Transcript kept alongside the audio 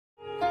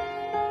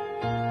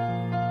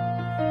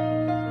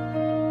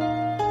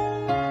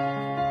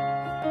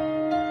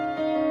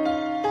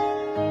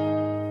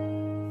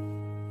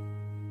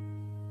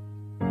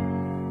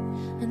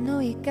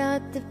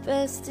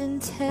best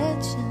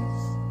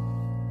intentions,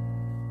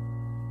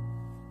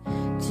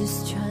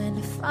 just trying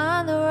to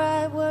find the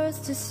right words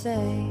to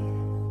say.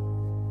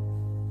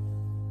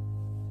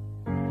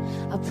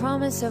 I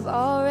promise I've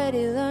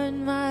already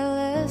learned my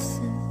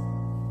lesson,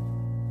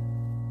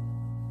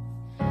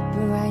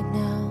 but right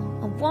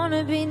now I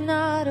wanna be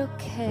not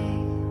okay.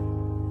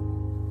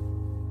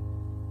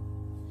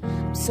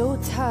 I'm so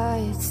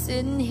tired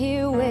sitting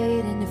here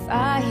waiting. If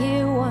I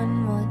hear one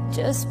more,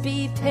 just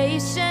be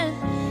patient.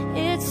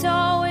 It's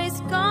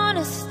always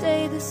gonna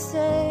stay the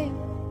same.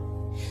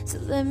 So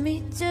let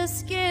me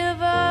just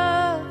give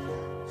up,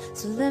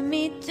 so let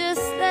me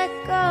just let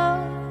go.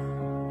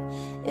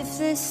 If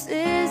this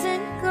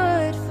isn't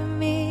good for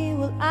me,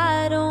 well,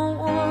 I don't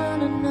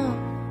wanna know.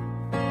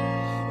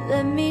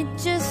 Let me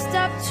just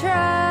stop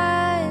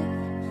trying,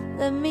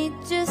 let me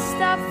just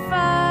stop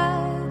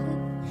fighting.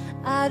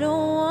 I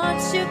don't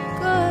want your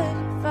good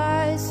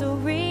advice or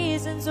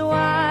reasons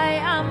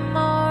why I'm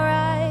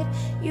alright.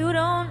 You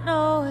don't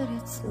know what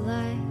it's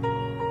like,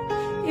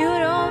 you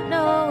don't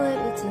know what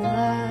it's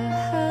like.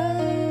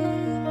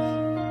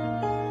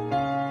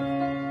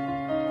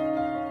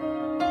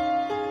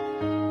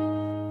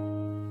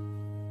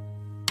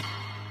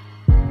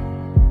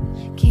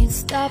 Can't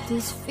stop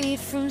these feet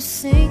from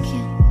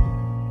sinking,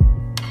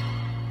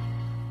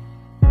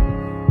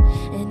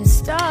 and it's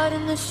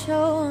starting to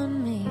show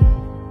on me.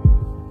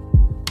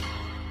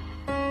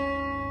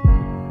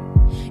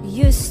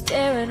 You're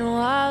staring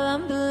while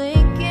I'm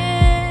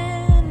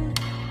blinking,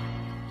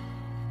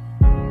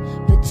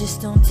 but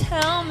just don't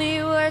tell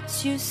me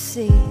what you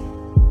see.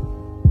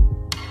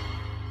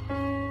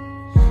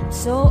 I'm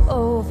so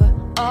over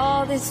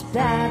all this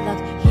bad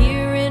luck,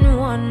 hearing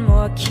one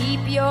more.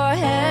 Keep your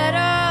head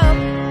up,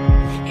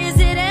 is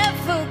it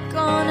ever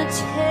gonna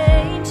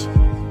change?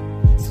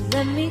 So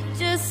let me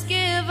just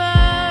give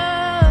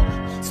up,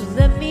 so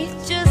let me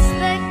just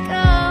let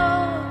go.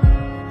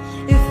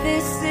 If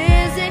this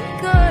isn't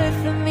good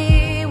for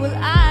me, well,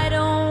 I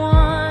don't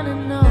wanna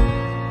know.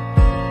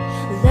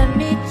 Let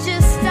me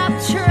just stop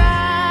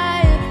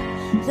trying,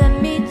 let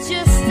me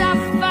just stop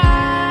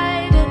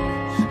fighting.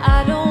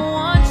 I don't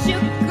want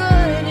your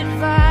good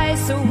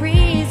advice or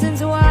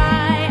reasons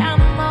why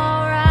I'm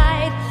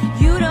alright.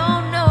 You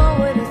don't know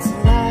what it's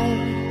like,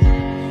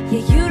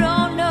 yeah, you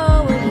don't know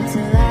what it's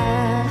like.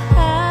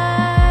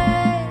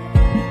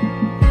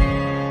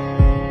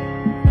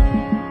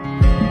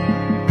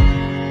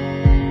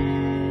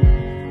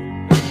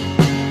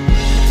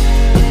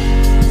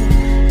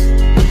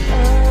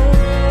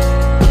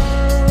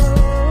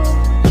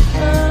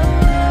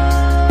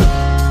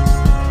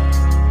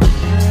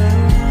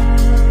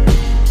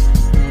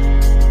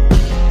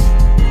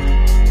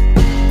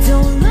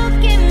 Don't look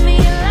at me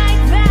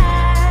like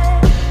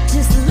that,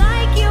 just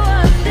like you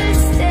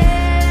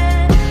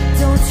understand.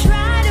 Don't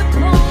try to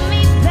pull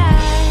me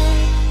back.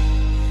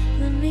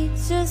 Let me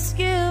just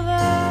give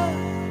up,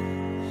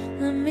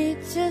 let me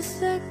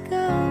just let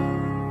go.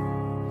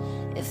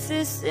 If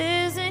this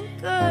isn't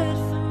good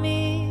for me,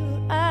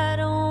 well, I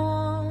don't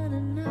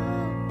wanna know.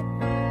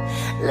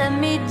 Let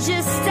me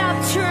just stop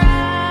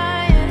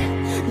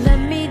trying, let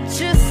me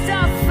just